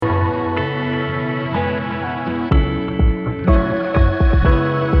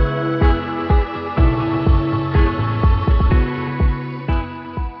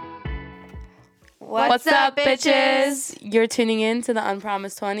What's up, bitches? You're tuning in to the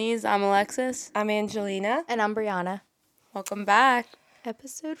Unpromised 20s. I'm Alexis. I'm Angelina. And I'm Brianna. Welcome back.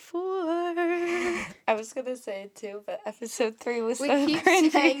 Episode 4. I was going to say it too, but episode 3 was We so keep cringy.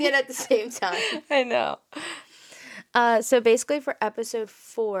 saying it at the same time. I know. So basically for episode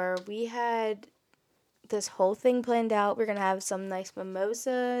 4, we had this whole thing planned out. We're going to have some nice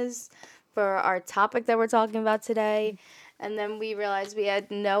mimosas for our topic that we're talking about today. And then we realized we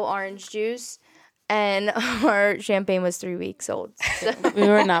had no orange juice. And our champagne was 3 weeks old. So. We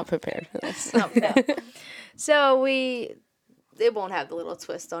were not prepared for this. No. So it won't have the little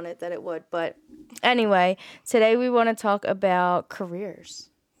twist on it that it would. But anyway, today we want to talk about careers.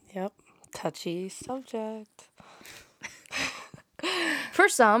 Yep. Touchy subject. For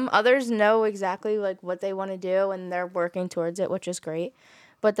some, others know exactly like what they want to do and they're working towards it, which is great.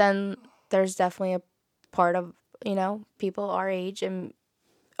 But then there's definitely a part of, people our age and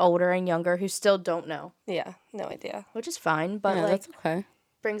older and younger who still don't know. Yeah, no idea. Which is fine, but yeah, that's okay.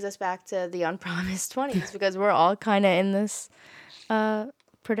 Brings us back to the unpromised 20s because we're all kind of in this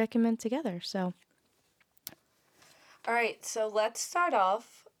predicament together. So, all right, so let's start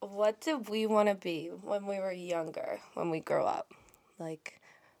off. What did we want to be when we were younger, when we grow up? Like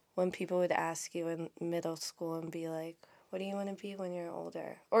when people would ask you in middle school and be like, what do you want to be when you're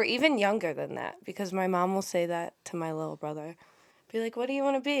older? Or even younger than that, because my mom will say that to my little brother. Be like, what do you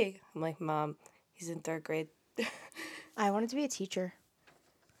want to be? I'm like, Mom, he's in 3rd grade. I wanted to be a teacher.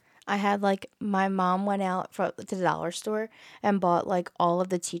 I had my mom went out to the dollar store and bought all of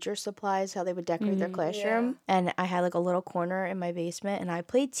the teacher supplies, how they would decorate their classroom. Yeah. And I had a little corner in my basement and I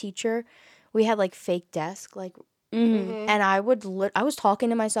played teacher. We had fake desk, and I was talking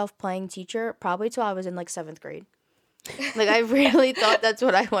to myself playing teacher probably till I was in 7th grade. I really thought that's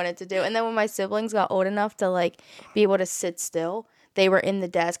what I wanted to do. And then when my siblings got old enough to be able to sit still, they were in the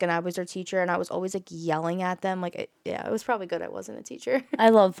desk and I was their teacher and I was always yelling at them. It was probably good I wasn't a teacher. I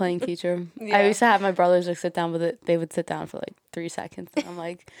love playing teacher. Yeah. I used to have my brothers sit down with it. They would sit down for 3 seconds. And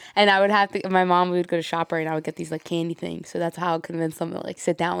I'm and I would have to, my mom would go to shop and I would get these candy things. So that's how I convinced them to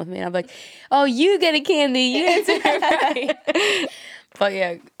sit down with me. And I'm like, oh, you get a candy. You answer right. But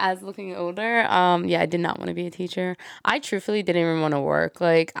yeah, as looking older, I did not want to be a teacher. I truthfully didn't even want to work.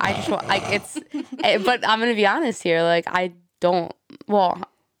 I just want, but I'm going to be honest here. I don't, well,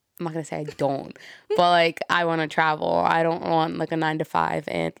 I'm not going to say I don't, but I want to travel. I don't want a 9 to 5.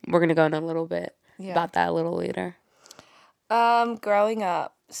 And we're going to go in a little bit about that a little later. Growing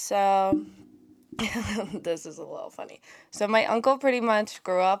up, so this is a little funny. So my uncle pretty much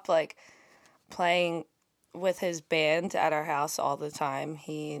grew up playing with his band at our house all the time.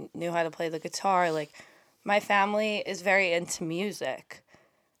 He knew how to play the guitar. My family is very into music.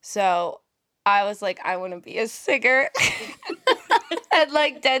 So I was I want to be a singer.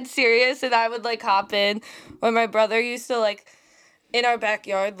 And dead serious. And I would hop in when my brother used to in our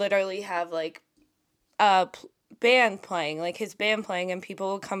backyard literally have band playing, his band playing, and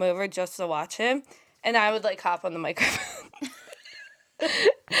people would come over just to watch him. And I would hop on the microphone.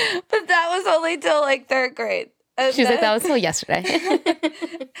 But that was only till 3rd grade. And she was that was till yesterday.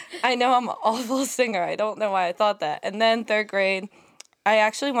 I know I'm an awful singer. I don't know why I thought that. And then 3rd grade, I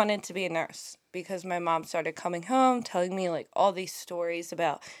actually wanted to be a nurse because my mom started coming home telling me all these stories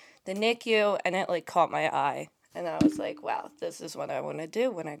about the NICU, and it caught my eye. And I was like, wow, this is what I want to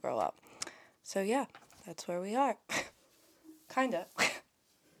do when I grow up. So yeah, that's where we are. Kind of.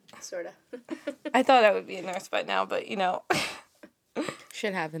 Sort of. I thought I would be a nurse by now, but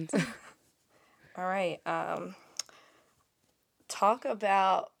Shit happens. All right. Talk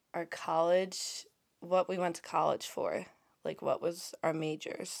about our college, what we went to college for. What was our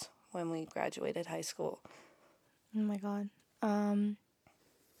majors when we graduated high school? Oh, my God. I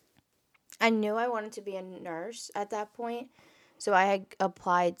knew I wanted to be a nurse at that point. So I had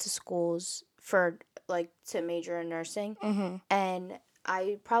applied to schools for, to major in nursing. Mm-hmm. And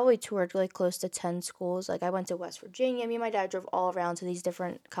I probably toured close to 10 schools. I went to West Virginia. Me and my dad drove all around to these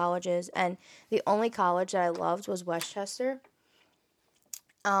different colleges. And the only college that I loved was Westchester.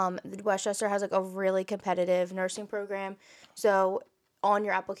 Westchester has a really competitive nursing program. So on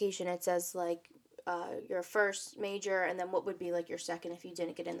your application, it says your first major and then what would be your second if you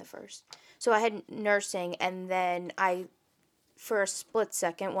didn't get in the first. So I had nursing, and then I, for a split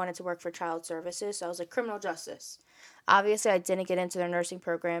second, wanted to work for child services. So I was criminal justice. Obviously, I didn't get into their nursing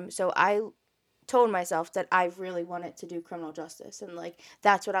program, so I told myself that I really wanted to do criminal justice, and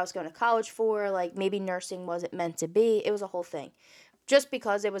that's what I was going to college for. Maybe nursing wasn't meant to be. It was a whole thing, just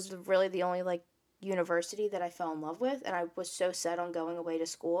because it was really the only university that I fell in love with, and I was so set on going away to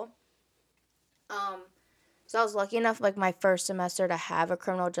school. So I was lucky enough my first semester to have a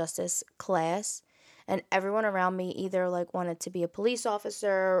criminal justice class, and everyone around me either like wanted to be a police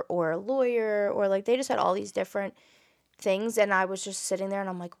officer or a lawyer, or like they just had all these different things, and I was just sitting there and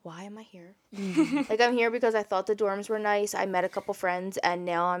I'm like, why am I here? Like, I'm here because I thought the dorms were nice, I met a couple friends, and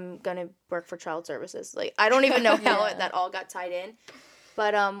now I'm gonna work for child services. Like, I don't even know how that all got tied in.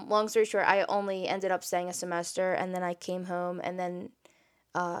 But long story short, I only ended up staying a semester, and then I came home, and then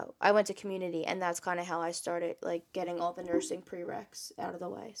I went to community, and that's kind of how I started, like, getting all the nursing prereqs out of the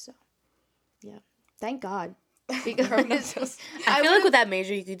way. So, yeah. Thank God. Because I feel like with that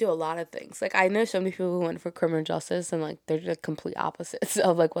major, you could do a lot of things. Like, I know so many people who went for criminal justice, and, like, they're the complete opposites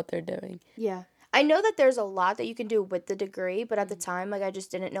of, like, what they're doing. Yeah. I know that there's a lot that you can do with the degree, but at the time, like, I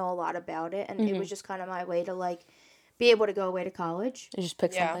just didn't know a lot about it, and it was just kind of my way to, like, be able to go away to college. You just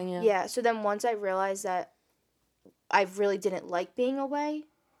pick something, Yeah, so then once I realized that I really didn't like being away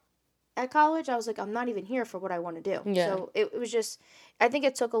at college, I was like, I'm not even here for what I want to do. Yeah. So it was just, I think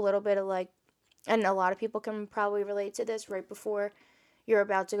it took a little bit of, like, and a lot of people can probably relate to this, right before you're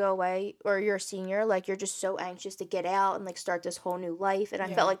about to go away or you're a senior, like, you're just so anxious to get out and, like, start this whole new life, and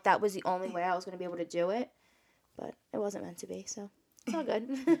I felt like that was the only way I was going to be able to do it, but it wasn't meant to be, so it's all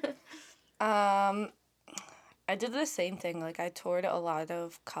good. I did the same thing. Like, I toured a lot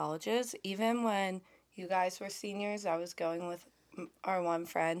of colleges. Even when you guys were seniors, I was going with our one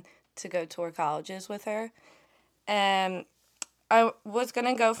friend to go tour colleges with her. And I was going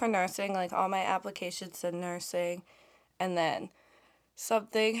to go for nursing. Like, all my applications said nursing. And then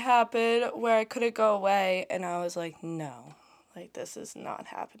something happened where I couldn't go away. And I was like, no, like, this is not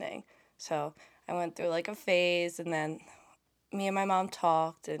happening. So I went through, like, a phase. And then me and my mom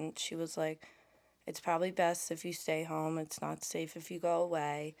talked. And she was like, it's probably best if you stay home. It's not safe if you go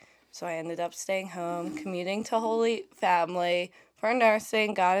away. So I ended up staying home, commuting to Holy Family for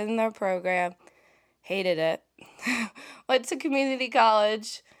nursing, got in their program, hated it. Went to community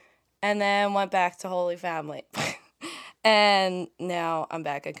college, and then went back to Holy Family. And now I'm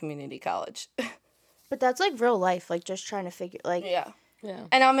back at community college. But that's, like, real life, like, just trying to figure, like... Yeah. Yeah.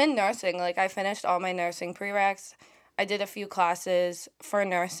 And I'm in nursing. Like, I finished all my nursing prereqs. I did a few classes for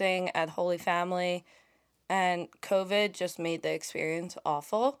nursing at Holy Family, and COVID just made the experience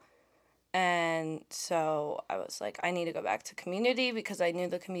awful. And so I was like, I need to go back to community because I knew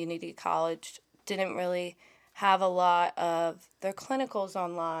the community college didn't really have a lot of their clinicals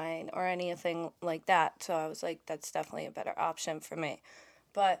online or anything like that. So I was like, that's definitely a better option for me.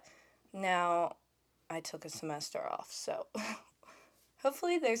 But now I took a semester off, so...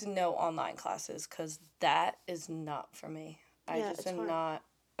 Hopefully there's no online classes because that is not for me. I just am not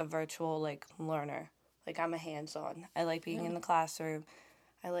a virtual, like, learner. Like, I'm a hands-on. I like being in the classroom.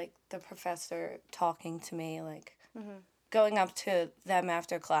 I like the professor talking to me, like, going up to them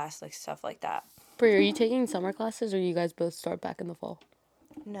after class, like, stuff like that. Brie, are you taking summer classes, or you guys both start back in the fall?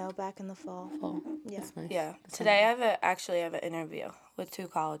 No, back in the fall. Yeah. That's nice. Yeah. Today I have an interview with 2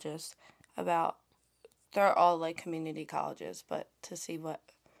 colleges about... They're all, like, community colleges, but to see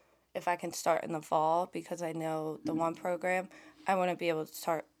if I can start in the fall, because I know the one program, I want to be able to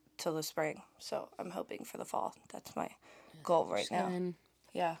start till the spring. So I'm hoping for the fall. That's my goal right now.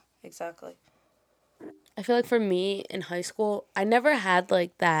 Yeah, exactly. I feel like for me in high school, I never had,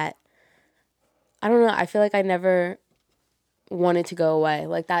 like, that, I don't know, I feel like I never wanted to go away.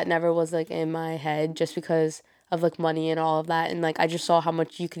 Like, that never was, like, in my head just because of, like, money and all of that. And, like, I just saw how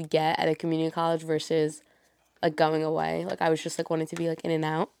much you could get at a community college versus, like, going away. Like, I was just, like, wanting to be, like, in and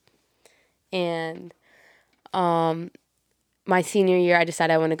out. And my senior year, I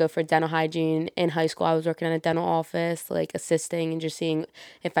decided I want to go for dental hygiene. In high school, I was working in a dental office, like, assisting and just seeing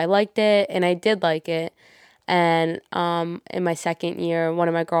if I liked it. And I did like it. And in my second year, one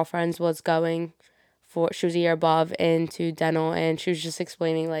of my girlfriends was going she was a year above into dental, and she was just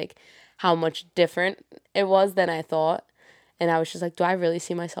explaining, like, how much different it was than I thought. And I was just like, do I really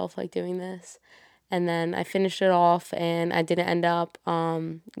see myself, like, doing this? And then I finished it off, and I didn't end up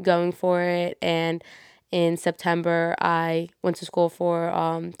going for it. And in September, I went to school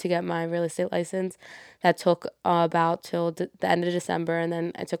to get my real estate license. That took about till the end of December, and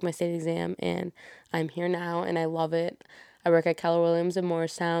then I took my state exam, and I'm here now, and I love it. I work at Keller Williams in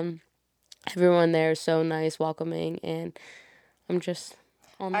Morristown. Everyone there is so nice, welcoming, and I'm just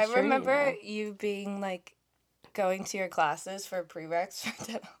on this journey. I remember you being, like, going to your classes for prereqs for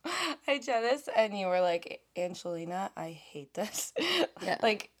dental hygienist, and you were like, Angelina, I hate this. Yeah.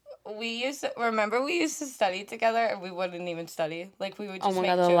 Like, we used to study together, and we wouldn't even study. Like, we would just make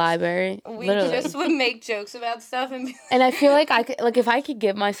jokes. The library. We Literally. just would make jokes about stuff and be and I feel like I could, like, if I could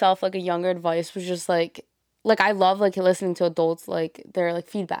give myself, like, a younger advice, was just like I love, like, listening to adults, like, their, like,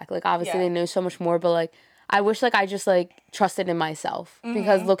 feedback. Like, obviously they know so much more, but, like, I wish like I just like trusted in myself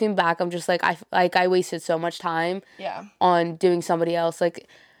because looking back, I'm just like I wasted so much time on doing somebody else. Like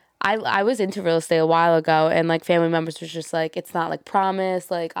I was into real estate a while ago, and like family members was just like, it's not like promised,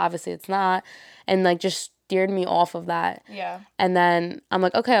 like obviously it's not, and like just steered me off of that. Yeah. And then I'm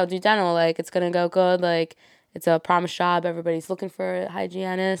like, okay, I'll do dental. Like it's gonna go good. Like it's a promised job. Everybody's looking for a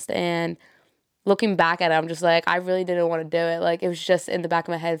hygienist, and looking back at it, I'm just like, I really didn't want to do it. Like, it was just in the back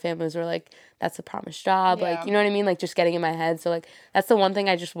of my head. Families were like, that's a promised job. Yeah. Like, you know what I mean? Like, just getting in my head. So, like, that's the one thing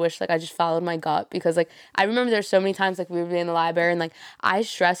I just wish, like, I just followed my gut. Because, like, I remember there's so many times, like, we would be in the library and, like, I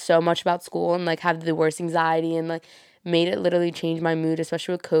stressed so much about school and, like, have the worst anxiety and, like, made it literally change my mood,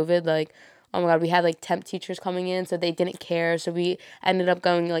 especially with COVID. Like, oh my God, we had like temp teachers coming in, so they didn't care. So we ended up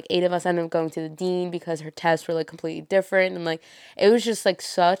going, like 8 of us ended up going to the dean because her tests were like completely different. And like, it was just like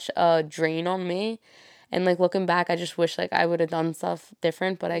such a drain on me. And like looking back, I just wish like I would have done stuff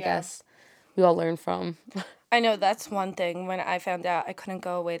different, but I guess we all learn from. I know that's one thing. When I found out I couldn't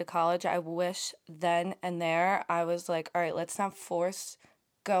go away to college, I wish then and there I was like, all right, let's not force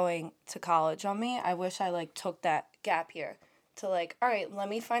going to college on me. I wish I like took that gap year to like, all right, let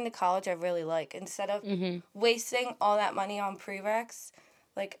me find the college I really like instead of wasting all that money on prereqs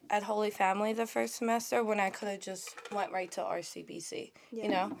like at Holy Family the first semester when I could have just went right to RCBC, you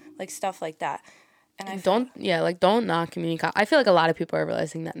know, like stuff like that. And I don't knock community college. I feel like a lot of people are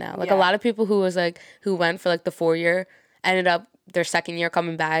realizing that now. Like a lot of people who went for like the 4 year ended up their second year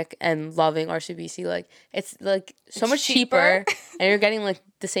coming back and loving RCBC. Like it's like so much cheaper and you're getting like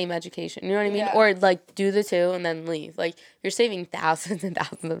the same education. You know what I mean? Yeah. Or like do the two and then leave. Like you're saving thousands and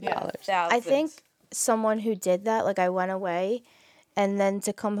thousands of dollars. Thousands. I think someone who did that, like I went away and then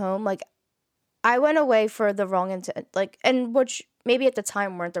to come home, like I went away for the wrong intent, like, and which maybe at the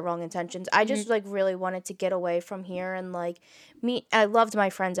time weren't the wrong intentions. I just like really wanted to get away from here and like meet. I loved my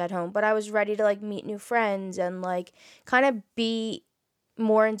friends at home, but I was ready to like meet new friends and like kind of be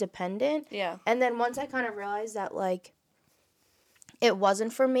more independent. Yeah. And then once I kind of realized that like it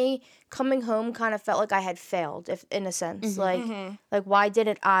wasn't for me, coming home kind of felt like I had failed, if in a sense. Like why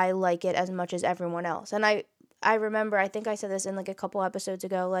didn't I like it as much as everyone else? And I remember, I think I said this in like a couple episodes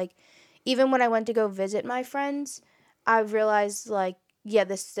ago, like even when I went to go visit my friends, I realized like, yeah,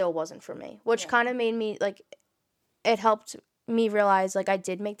 this still wasn't for me, which kind of made me like, it helped me realize like I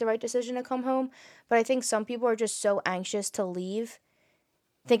did make the right decision to come home. But I think some people are just so anxious to leave,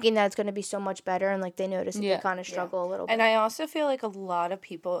 thinking that it's going to be so much better, and like they notice that they kind of struggle a little bit. And I also feel like a lot of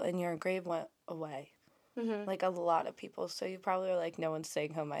people in your grade went away. Like a lot of people. So you probably are like, no one's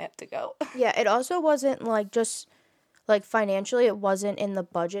staying home, I have to go. Yeah, it also wasn't like just like financially, it wasn't in the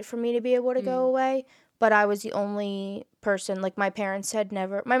budget for me to be able to go away. But I was the only person, like my parents had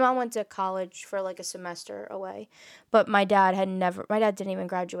never, my mom went to college for like a semester away, but my dad didn't even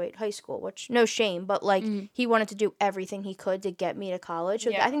graduate high school, which no shame, but like he wanted to do everything he could to get me to college.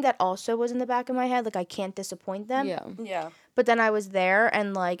 So I think that also was in the back of my head, like I can't disappoint them. Yeah. But then I was there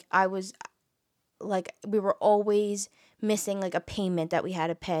and like I was, like we were always missing like a payment that we had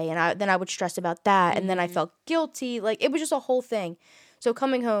to pay, and then I would stress about that, and then I felt guilty. Like it was just a whole thing. So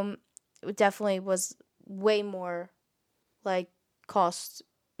coming home, it definitely was way more like cost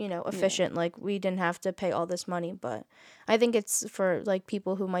efficient. Like we didn't have to pay all this money, but I think it's for like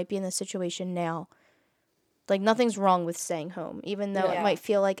people who might be in this situation now, like nothing's wrong with staying home, even though it might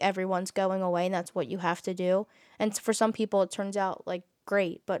feel like everyone's going away and that's what you have to do. And for some people it turns out like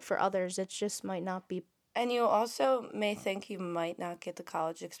great, but for others it just might not be. And you also may think you might not get the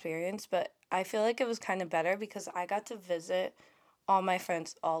college experience, but I feel like it was kind of better because I got to visit all my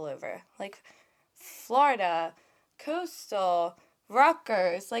friends all over. Like Florida, Coastal,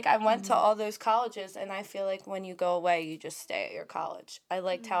 Rutgers. Like I went to all those colleges, and I feel like when you go away, you just stay at your college. I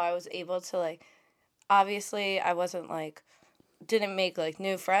liked how I was able to like, obviously I wasn't like, didn't make like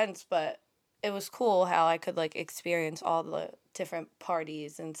new friends, but it was cool how I could like experience all the different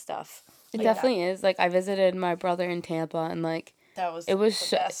parties and stuff. It definitely is. Like I visited my brother in Tampa, and like it was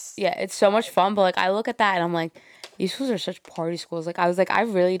the best. it's so much fun. But like I look at that and I'm like, these schools are such party schools. Like I was like, I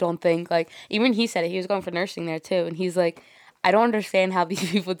really don't think like, even he said it. He was going for nursing there too, and he's like, I don't understand how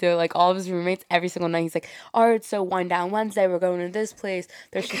these people do it. Like all of his roommates every single night, he's like, all right, so wind down Wednesday, we're going to this place.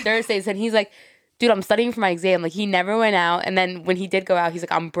 There's Thursdays, and he's like, dude, I'm studying for my exam. Like, he never went out. And then when he did go out, he's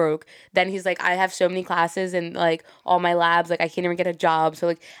like, I'm broke. Then he's like, I have so many classes and, like, all my labs. Like, I can't even get a job. So,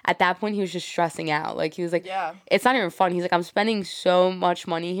 like, at that point, he was just stressing out. Like, he was like, it's not even fun. He's like, I'm spending so much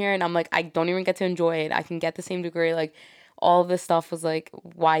money here. And I'm like, I don't even get to enjoy it. I can get the same degree. Like, all this stuff was, like,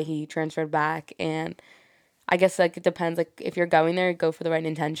 why he transferred back. And I guess, like, it depends. Like, if you're going there, go for the right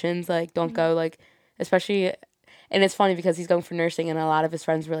intentions. Like, don't go, like, especially... And it's funny because he's going for nursing, and a lot of his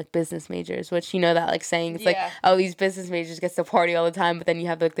friends were like business majors, which you know that like saying it's like, oh, these business majors gets to party all the time, but then you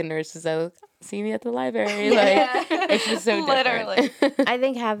have like the nurses that like, see me at the library. Like it's just so Literally. different. I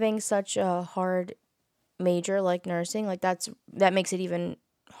think having such a hard major like nursing, like that makes it even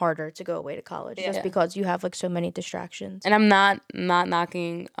harder to go away to college just because you have like so many distractions. And I'm not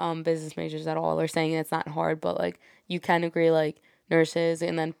knocking business majors at all or saying it's not hard, but like you can agree like nurses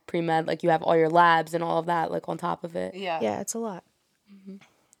and then pre-med, like you have all your labs and all of that like on top of it. Yeah, it's a lot.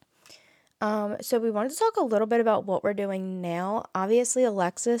 So we wanted to talk a little bit about what we're doing now. Obviously,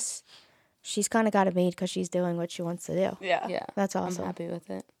 Alexis, she's kind of got it made because she's doing what she wants to do. Yeah, that's awesome. I'm happy with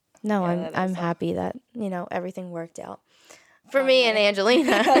it. No, I'm happy that everything worked out for me and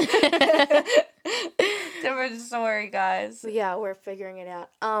Angelina. Different story, guys. Yeah, we're figuring it out.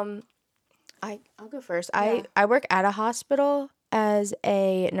 I'll go first. I work at a hospital as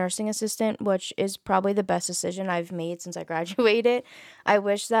a nursing assistant, which is probably the best decision I've made since I graduated. I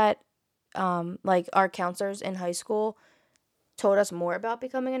wish that like our counselors in high school told us more about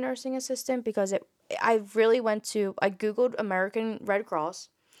becoming a nursing assistant, because I Googled American Red Cross.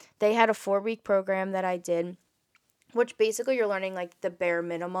 They had a 4-week program that I did, which basically you're learning like the bare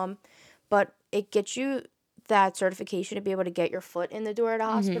minimum, but it gets you that certification to be able to get your foot in the door at a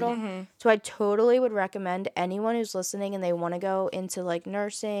hospital. So I totally would recommend anyone who's listening and they want to go into like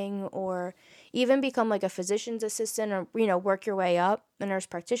nursing or even become like a physician's assistant or, work your way up, a nurse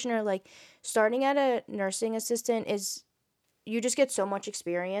practitioner, like starting at a nursing assistant you just get so much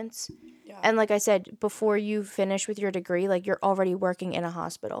experience. Yeah. And like I said, before you finish with your degree, like you're already working in a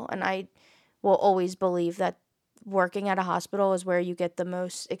hospital. And I will always believe that working at a hospital is where you get the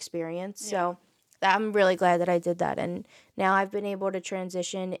most experience. Yeah. So I'm really glad that I did that. And now I've been able to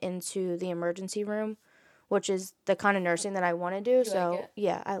transition into the emergency room, which is the kind of nursing that I want to do. So, like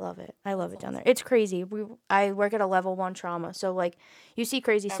yeah, I love it. I love it down there. It's crazy. I work at a level 1 trauma. So, like, you see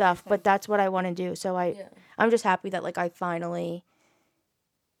crazy stuff, but that's what I want to do. So, I'm just happy that, like, I finally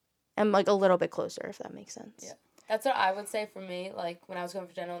am, like, a little bit closer, if that makes sense. Yeah. That's what I would say for me. Like, when I was going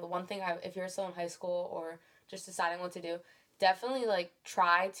for general, the one thing, if you're still in high school or just deciding what to do, definitely, like,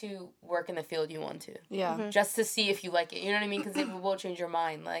 try to work in the field you want to. Yeah. Just to see if you like it. You know what I mean? Because it will change your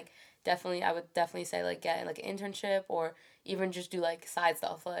mind. Like, I would definitely say, like, get, like, an internship or even just do, like, side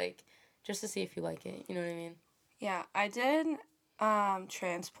stuff, like, just to see if you like it. You know what I mean? Yeah, I did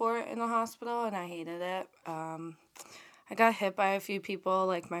transport in the hospital, and I hated it. I got hit by a few people,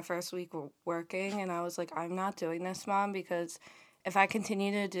 like, my first week working, and I was like, I'm not doing this, Mom, because if I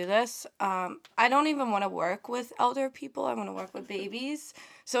continue to do this, I don't even want to work with elder people. I want to work with babies.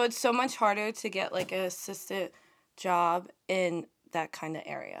 So it's so much harder to get, like, an assistant job in that kind of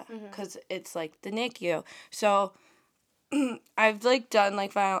area because it's, like, the NICU. So I've, like, done,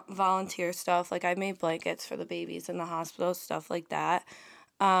 like, volunteer stuff. Like, I made blankets for the babies in the hospital, stuff like that.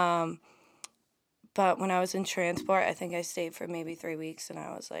 But when I was in transport, I think I stayed for maybe 3 weeks, and I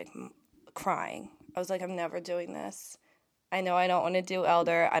was, like, crying. I was like, I'm never doing this. I know I don't want to do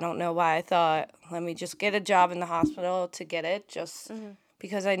elder. I don't know why I thought, let me just get a job in the hospital to get it, just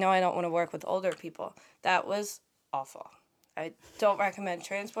because I know I don't want to work with older people. That was awful. I don't recommend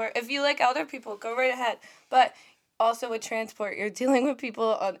transport. If you like elder people, go right ahead. But also with transport, you're dealing with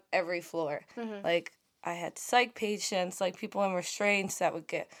people on every floor. Like, I had psych patients, like people in restraints that would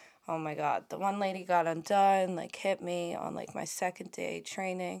get, oh my God, the one lady got undone, like hit me on like my second day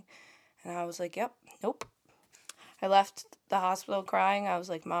training. And I was like, nope. I left the hospital crying. I was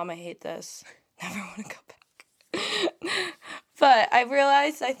like, Mom, I hate this. Never want to go back. But I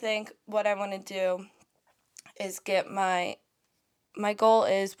realized, I think, what I want to do is get my goal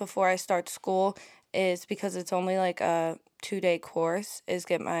is, before I start school, is, because it's only like a 2-day course, is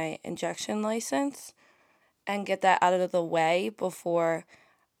get my injection license and get that out of the way before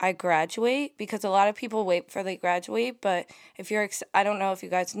I graduate, because a lot of people wait for they graduate, but if you're, I don't know if you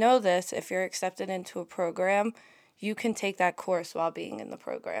guys know this, if you're accepted into a program, you can take that course while being in the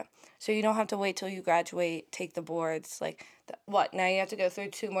program. So you don't have to wait till you graduate, take the boards, like, now you have to go through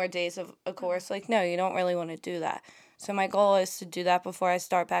 2 more days of a course? Like, no, you don't really want to do that. So my goal is to do that before I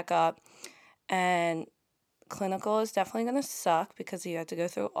start back up, and clinical is definitely going to suck because you have to go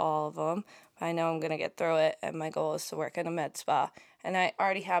through all of them. But I know I'm going to get through it, and my goal is to work in a med spa. And I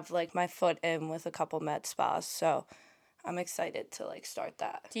already have, like, my foot in with a couple med spas, so I'm excited to, like, start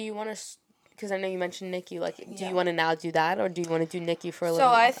that. Do you want to, because I know you mentioned NICU, like, do you want to now do that, or do you want to do NICU for a little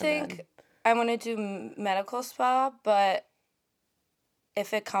bit? So I think I want to do medical spa, but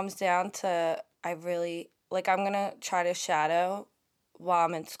if it comes down to, I'm going to try to shadow while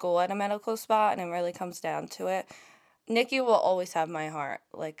I'm in school at a medical spa, and it really comes down to it. NICU will always have my heart.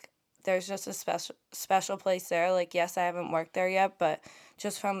 Like, there's just a special place there. Like, yes, I haven't worked there yet, but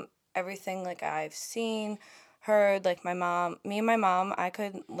just from everything, like, I've seen, heard, like, me and my mom, I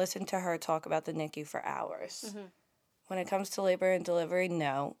could listen to her talk about the NICU for hours. Mm-hmm. When it comes to labor and delivery,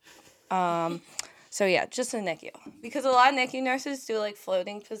 no. So, yeah, just a NICU. Because a lot of NICU nurses do, like,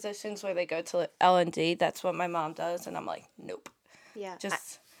 floating positions where they go to L&D. That's what my mom does, and I'm like, nope. Yeah.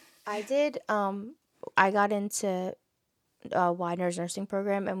 Just... I did, I got into Widener's nursing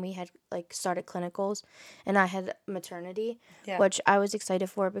program, and we had, like, started clinicals, and I had maternity, which I was excited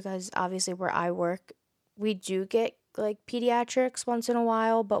for because, obviously, where I work, we do get, like, pediatrics once in a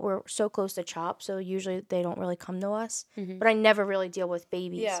while, but we're so close to CHOP, so usually they don't really come to us. Mm-hmm. But I never really deal with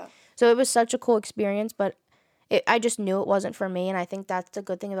babies. Yeah. So it was such a cool experience, but I just knew it wasn't for me, and I think that's the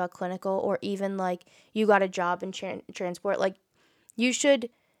good thing about clinical, or even, like, you got a job in transport. Like, you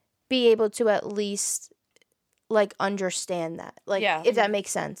should be able to at least, like, understand that. Like, if that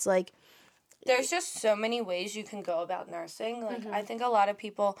makes sense. Like, there's just so many ways you can go about nursing. Like, I think a lot of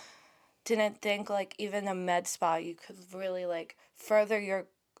people didn't think, like, even a med spa, you could really, like, further your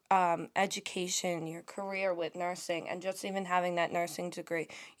education, your career with nursing, and just even having that nursing degree.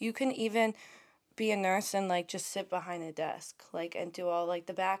 You can even be a nurse and, like, just sit behind a desk, like, and do all, like,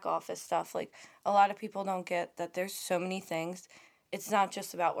 the back office stuff. Like, a lot of people don't get that there's so many things. It's not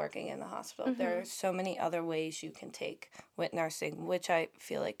just about working in the hospital. There are so many other ways you can take with nursing, which I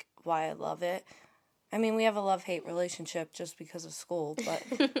feel like why I love it. I mean, we have a love-hate relationship just because of school, but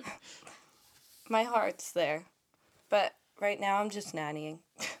my heart's there. But right now, I'm just nannying.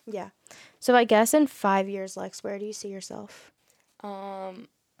 Yeah. So I guess in 5 years, Lex, where do you see yourself?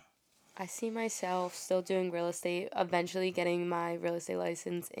 I see myself still doing real estate, eventually getting my real estate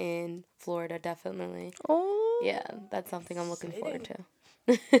license in Florida, definitely. Oh. Yeah, that's something I'm looking forward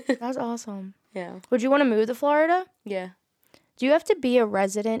to. That's awesome. Yeah. Would you want to move to Florida? Yeah. Do you have to be a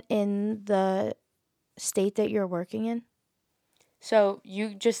resident in the state that you're working in? So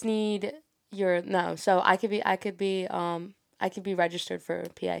you just need so I could be registered for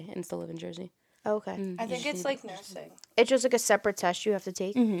PA and still live in Jersey. Okay. I think it's like nursing. It's just like a separate test you have to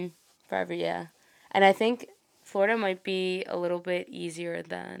take? Mm-hmm. Forever, yeah. And I think Florida might be a little bit easier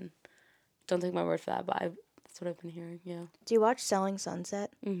than, don't take my word for that, but that's what I've been hearing, yeah. Do you watch Selling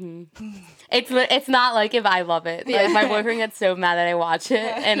Sunset? Mm-hmm. It's not like if I love it. Like, my boyfriend gets so mad that I watch it,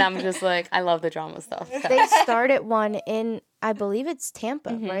 and I'm just like, I love the drama stuff. So. They started one in, I believe it's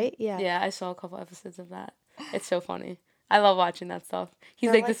Tampa, right? Yeah. Yeah, I saw a couple episodes of that. It's so funny. I love watching that stuff.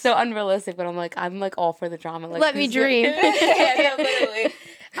 He's like, this is so unrealistic, but I'm like all for the drama. Like, let me dream. Yeah, no, literally.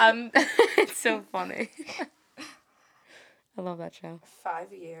 It's so funny. I love that show.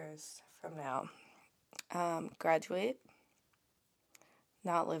 5 years from now, graduate,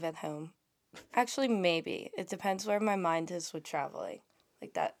 not live at home. Actually, maybe. It depends where my mind is with traveling.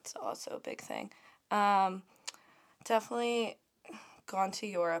 Like, that's also a big thing. Definitely gone to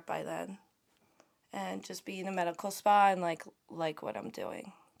Europe by then. And just be in a medical spa and, like what I'm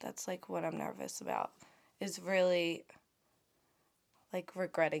doing. That's, like, what I'm nervous about. Is really, like,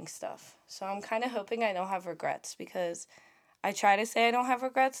 regretting stuff. So I'm kind of hoping I don't have regrets, because I try to say I don't have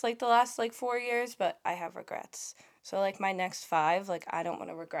regrets, like, the last, 4 years, but I have regrets. So, like, my next 5, like, I don't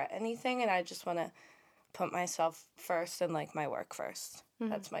want to regret anything, and I just want to put myself first and, like, my work first. Mm-hmm.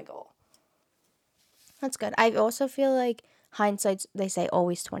 That's my goal. That's good. I also feel like hindsight's, they say,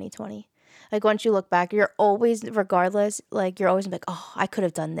 always 20/20. Like, once you look back, you're always, regardless, like, you're always like, oh, I could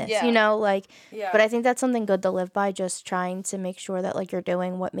have done this, you know? Like, but I think that's something good to live by, just trying to make sure that, like, you're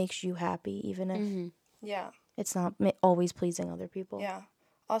doing what makes you happy, even if it's not always pleasing other people. Yeah.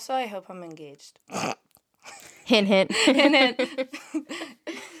 Also, I hope I'm engaged. Hint, hint. Hint, hint.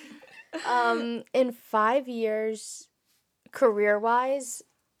 In 5 years, career-wise,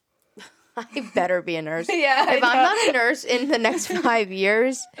 I better be a nurse. Yeah. If I'm not a nurse in the next 5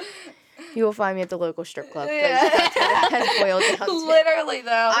 years, you will find me at the local strip club. Yeah. That's what it has boiled down to. Literally,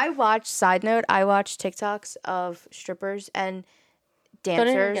 though. I watch TikToks of strippers and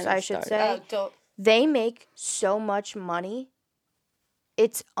dancers, I should say. They make so much money.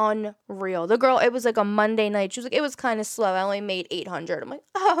 It's unreal. The girl, it was like a Monday night. She was like, it was kind of slow. I only made $800. I'm like,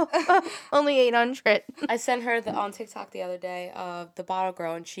 only $800. I sent her on TikTok the other day, the bottle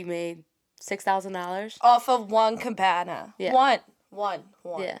girl, and she made $6,000 off of one cabana. Yeah. One.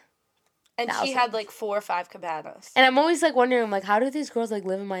 Yeah. And she had, 4 or 5 cabanas. And I'm always, wondering, I'm like, how do these girls,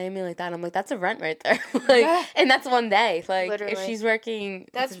 live in Miami like that? And I'm like, that's a rent right there. And that's one day. Like, literally. If she's working,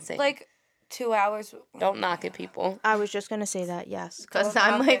 that's insane. 2 hours. Don't knock it, people. I was just gonna say that, yes, because Don't I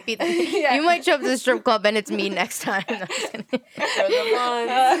knock might it. be. Yeah. You might show up to the strip club and it's me next time. No, I'm just kidding. For the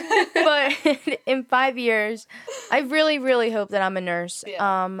month. But in 5 years, I really, really hope that I'm a nurse.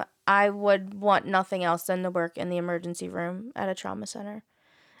 Yeah. I would want nothing else than to work in the emergency room at a trauma center.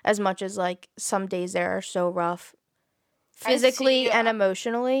 As much as like some days there are so rough, physically and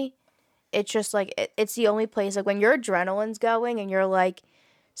emotionally, it's just like it's the only place like when your adrenaline's going and you're like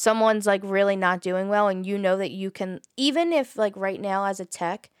someone's like really not doing well and you know that you can, even if like right now as a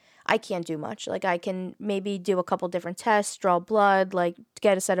tech I can't do much, like I can maybe do a couple different tests, draw blood, like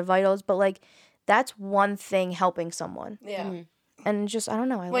get a set of vitals, but like that's one thing helping someone. Yeah. Mm-hmm. And just I don't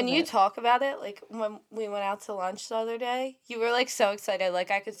know, When love you it. talk about it, like when we went out to lunch the other day, you were like so excited. Like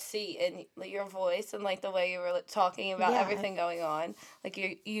I could see in like, your voice and like the way you were like, talking about Yeah. everything going on. Like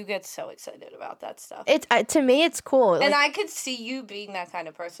you get so excited about that stuff. It's to me it's cool. And Like, I could see you being that kind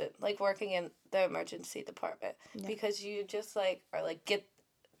of person, like working in the emergency department, because you just like are like get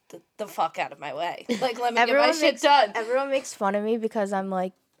the fuck out of my way. Like let me get my shit done. Everyone makes fun of me because I'm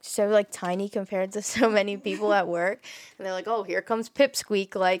like so like tiny compared to so many people at work, and they're like, "Oh, here comes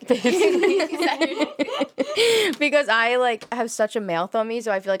Pipsqueak!" Like because I like have such a mouth on me,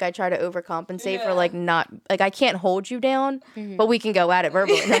 so I feel like I try to overcompensate for like not like I can't hold you down, but we can go at it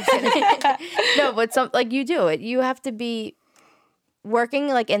verbally. No, I'm kidding. No, but some like you do it. You have to be working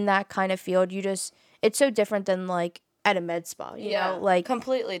like in that kind of field. You just it's so different than like at a med spa. You know, like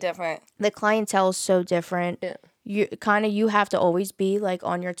completely different. the clientele is so different. Yeah. You have to always be like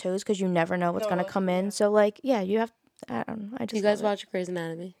on your toes because you never know what's gonna come in. So like you have I don't know. I just You guys love it. watch Grey's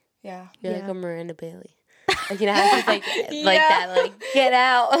Anatomy? Yeah. You're Yeah. like a Miranda Bailey. Like you know how she's like that, like get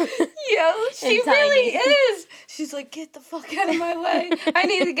out. Yo, she And really tiny. is. She's like, get the fuck out of my way. I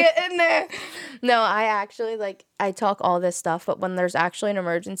need to get in there. No, I actually like I talk all this stuff, but when there's actually an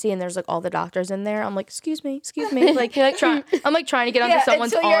emergency and there's like all the doctors in there, I'm like, excuse me, like you're like I'm like trying to get under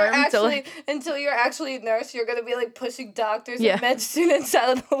someone's arm until you're actually a nurse, you're gonna be like pushing doctors Yeah. and med students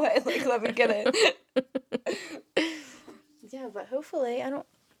out of the way. Like, let me get in. Yeah, but hopefully I don't.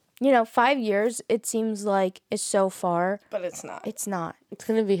 5 years it seems like is so far. But it's not. It's not. It's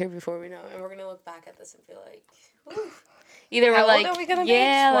gonna be here before we know it, and we're gonna look back at this and feel like, whew. Either How we're like, old are we gonna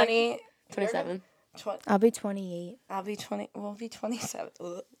yeah, be? like 27. 20. I'll be 28. I'll be 20. We'll be 27.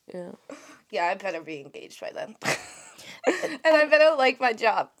 Ugh. Yeah. Yeah, I better be engaged by then. And I better like my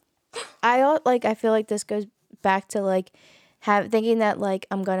job. I feel like this goes back to like thinking that like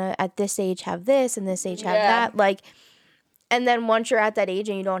I'm gonna at this age have this and this age have that, like, and then once you're at that age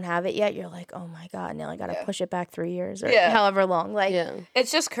and you don't have it yet, you're like, oh my god, now I gotta push it back 3 years or however long. Like,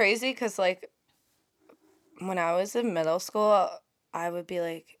 It's just crazy because like when I was in middle school, I would be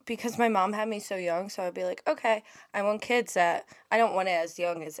like, because my mom had me so young, so I'd be like, okay, I want kids that I don't want it as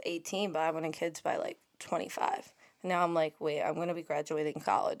young as 18, but I wanted kids by like 25. And now I'm like, wait, I'm gonna be graduating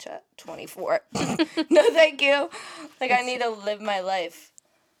college at 24. No, thank you. Like I need to live my life.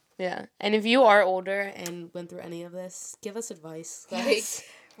 Yeah. And if you are older and went through any of this, give us advice. Like,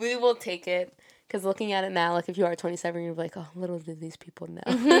 we will take it. Because looking at it now, like, if you are 27, you're like, oh, little did these people know.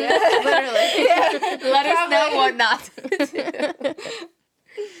 Yeah, literally. Let us know what not to do.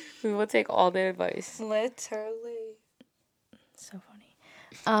 We will take all the advice. Literally. so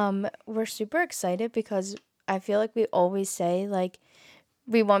funny. We're super excited because I feel like we always say, like,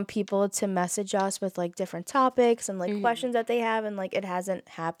 we want people to message us with, like, different topics and, like, questions that they have, and, like, it hasn't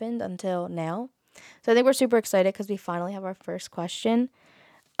happened until now. So I think we're super excited because we finally have our first question.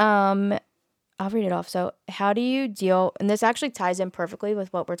 I'll read it off. So how do you deal, and this actually ties in perfectly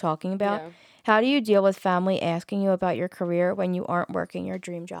with what we're talking about. Yeah. How do you deal with family asking you about your career when you aren't working your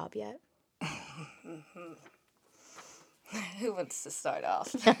dream job yet? Who wants to start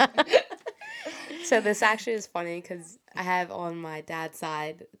off? So this actually is funny because I have on my dad's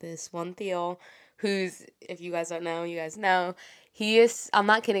side this one Theo who's, if you guys don't know, you guys know, he is, I'm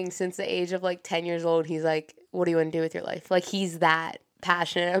not kidding, since the age of like 10 years old, he's like, what do you want to do with your life? Like, he's that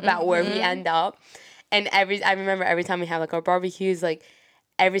passionate about where we end up. And I remember every time we have like our barbecues, like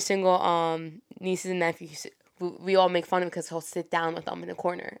every single nieces and nephews, we all make fun of him because he'll sit down with them in a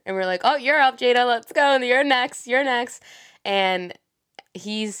corner and we're like, oh, you're up, Jada, let's go, you're next. And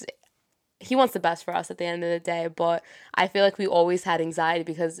he wants the best for us at the end of the day, but I feel like we always had anxiety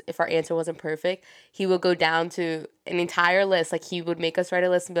because if our answer wasn't perfect, he would go down to an entire list. Like, he would make us write a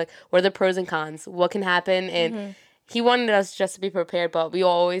list and be like, what are the pros and cons, what can happen? And he wanted us just to be prepared, but we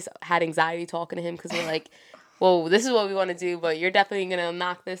always had anxiety talking to him because we're like, well, this is what we want to do, but you're definitely going to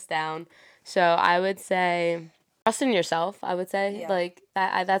knock this down. So I would say Trust in yourself, I would say. Yeah. Like,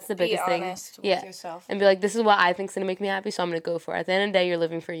 that's the biggest thing. Be honest with yourself. And be like, this is what I think's going to make me happy, so I'm going to go for it. At the end of the day, you're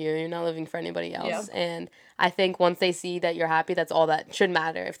living for you. You're not living for anybody else. Yeah. And I think once they see that you're happy, that's all that should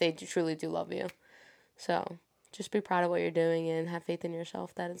matter if they truly do love you. So just be proud of what you're doing and have faith in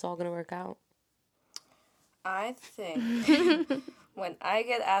yourself that it's all going to work out. I think when I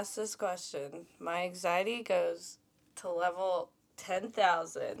get asked this question, my anxiety goes to level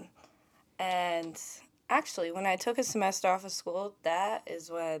 10,000. And actually, when I took a semester off of school, that is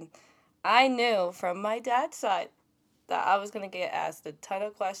when I knew from my dad's side that I was going to get asked a ton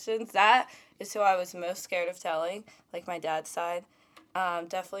of questions. That is who I was most scared of telling, like my dad's side.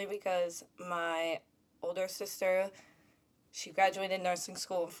 Definitely because my older sister, she graduated nursing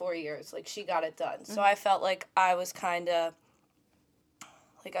school in 4 years. Like, she got it done. Mm-hmm. So I felt like I was kind of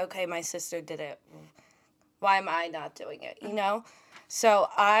like, okay, my sister did it. Why am I not doing it, you know? So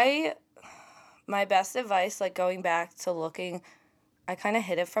my best advice, like going back to looking, I kind of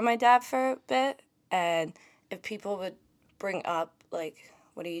hid it from my dad for a bit. And if people would bring up, like,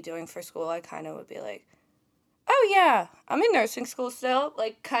 what are you doing for school? I kind of would be like, oh, yeah, I'm in nursing school still.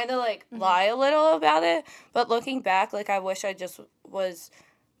 Like, kind of, like, lie a little about it. But looking back, like, I wish I just was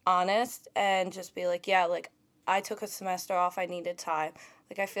honest and just be like, yeah, like, I took a semester off. I needed time.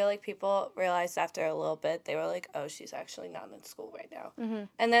 Like, I feel like people realized after a little bit, they were like, oh, she's actually not in school right now. Mm-hmm.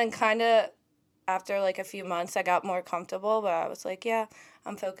 And then kind of after, like, a few months, I got more comfortable. But I was like, yeah,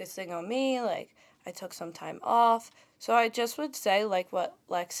 I'm focusing on me. Like, I took some time off. So I just would say, like, what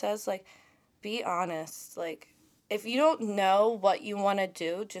Lex says, like, be honest. Like, if you don't know what you want to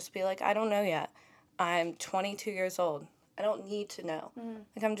do, just be like, I don't know yet. I'm 22 years old. I don't need to know. Mm-hmm.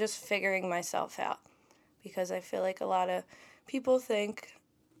 Like, I'm just figuring myself out. Because I feel like a lot of people think,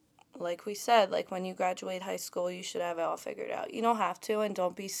 like we said, like when you graduate high school, you should have it all figured out. You don't have to, and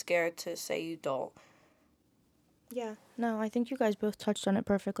don't be scared to say you don't. Yeah, no, I think you guys both touched on it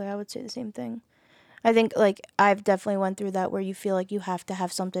perfectly. I would say the same thing. I think, like, I've definitely went through that where you feel like you have to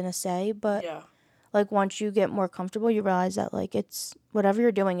have something to say, but yeah. Like, once you get more comfortable, you realize that, like, it's whatever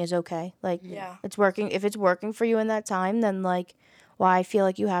you're doing is okay. Like, yeah. It's working. If it's working for you in that time, then, like, why I feel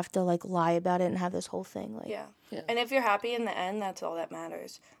like you have to, like, lie about it and have this whole thing. Like, yeah. And if you're happy in the end, that's all that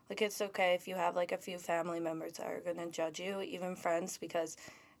matters. Like, it's okay if you have, like, a few family members that are going to judge you, even friends, because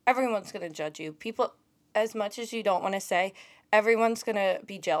everyone's going to judge you. People, as much as you don't want to say, everyone's going to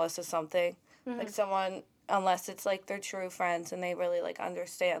be jealous of something. Mm-hmm. Like, someone, unless it's, like, their true friends and they really, like,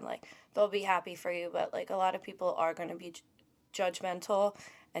 understand, like, they'll be happy for you, but, like, a lot of people are going to be judgmental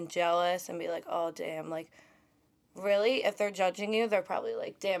and jealous and be like, oh, damn, like, really? If they're judging you, they're probably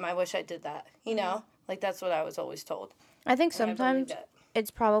like, damn, I wish I did that, you know? Like, that's what I was always told. I think sometimes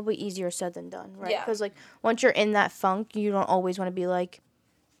it's probably easier said than done, right? Yeah. Because, like, once you're in that funk, you don't always want to be like,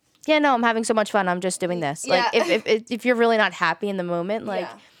 yeah, no, I'm having so much fun, I'm just doing this. Yeah. Like, if you're really not happy in the moment, like...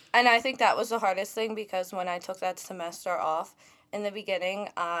 Yeah. And I think that was the hardest thing, because when I took that semester off, in the beginning,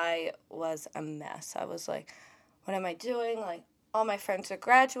 I was a mess. I was like, what am I doing? Like, all my friends are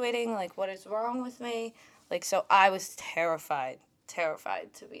graduating. Like, what is wrong with me? Like, so I was terrified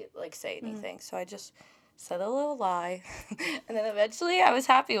to be, like, say anything. So I just said a little lie. And then eventually I was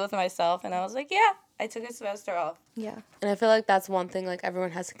happy with myself. And I was like, yeah, I took a semester off. Yeah. And I feel like that's one thing, like,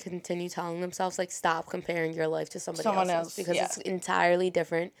 everyone has to continue telling themselves, like, stop comparing your life to someone else's. Because it's entirely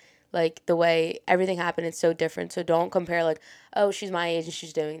different. Like, the way everything happened is so different. So don't compare, like, oh, she's my age and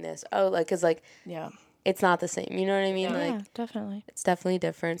she's doing this. Oh, like, because, like, it's not the same. You know what I mean? Yeah, like, definitely. It's definitely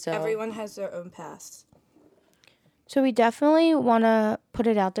different. So everyone has their own past. So we definitely want to put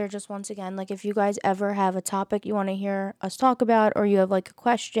it out there just once again. Like, if you guys ever have a topic you want to hear us talk about, or you have, like, a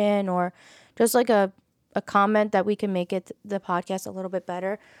question or just, like, a comment that we can make it the podcast a little bit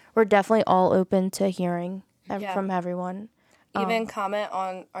better, we're definitely all open to hearing from everyone. Even comment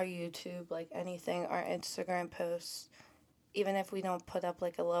on our YouTube, like, anything, our Instagram posts. Even if we don't put up,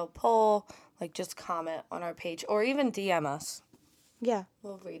 like, a little poll, like, just comment on our page. Or even DM us. Yeah.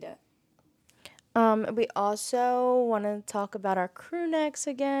 We'll read it. We also want to talk about our crew necks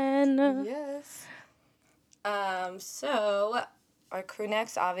again. Yes. So, our crew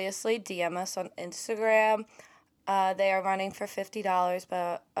necks, obviously, DM us on Instagram. They are running for $50,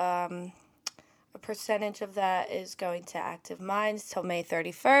 but... a percentage of that is going to Active Minds till May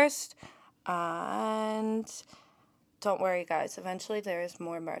 31st. And don't worry, guys. Eventually, there is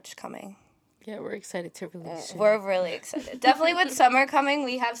more merch coming. Yeah, we're excited to release it. We're really excited. Definitely with summer coming,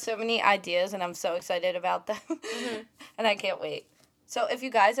 we have so many ideas, and I'm so excited about them. And I can't wait. So if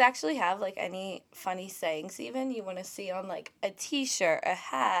you guys actually have, like, any funny sayings even you want to see on, like, a T-shirt, a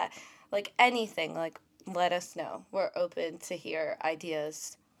hat, like, anything, like, let us know. We're open to hear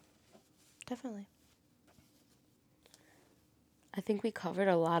ideas. Definitely. I think we covered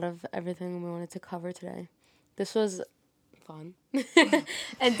a lot of everything we wanted to cover today. This was fun.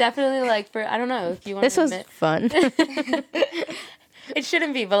 And definitely, like, for, I don't know, if you want This was fun. It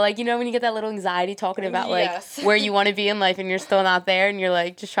shouldn't be, but, like, you know when you get that little anxiety talking about, like, Yes. where you want to be in life and you're still not there and you're,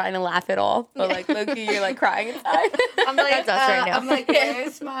 like, just trying to laugh it off, but, like, low-key, you're, like, crying inside. I'm like, That's us right now. I'm like,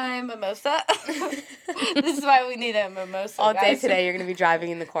 where's my mimosa? This is why we need a mimosa, All day guys. today, you're going to be driving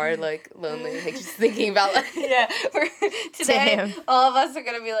in the car, like, lonely, like, just thinking about, like... Yeah, today, Damn. all of us are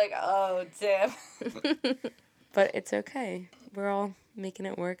going to be like, oh, damn. But it's okay. We're all making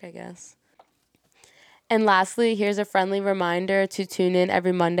it work, I guess. And lastly, here's a friendly reminder to tune in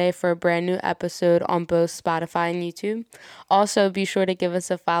every Monday for a brand new episode on both Spotify and YouTube. Also, be sure to give us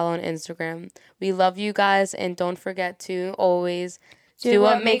a follow on Instagram. We love you guys, and don't forget to always Do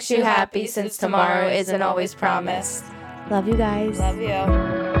what makes you happy, since tomorrow isn't always promised. Love you guys. Love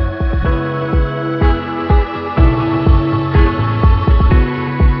you.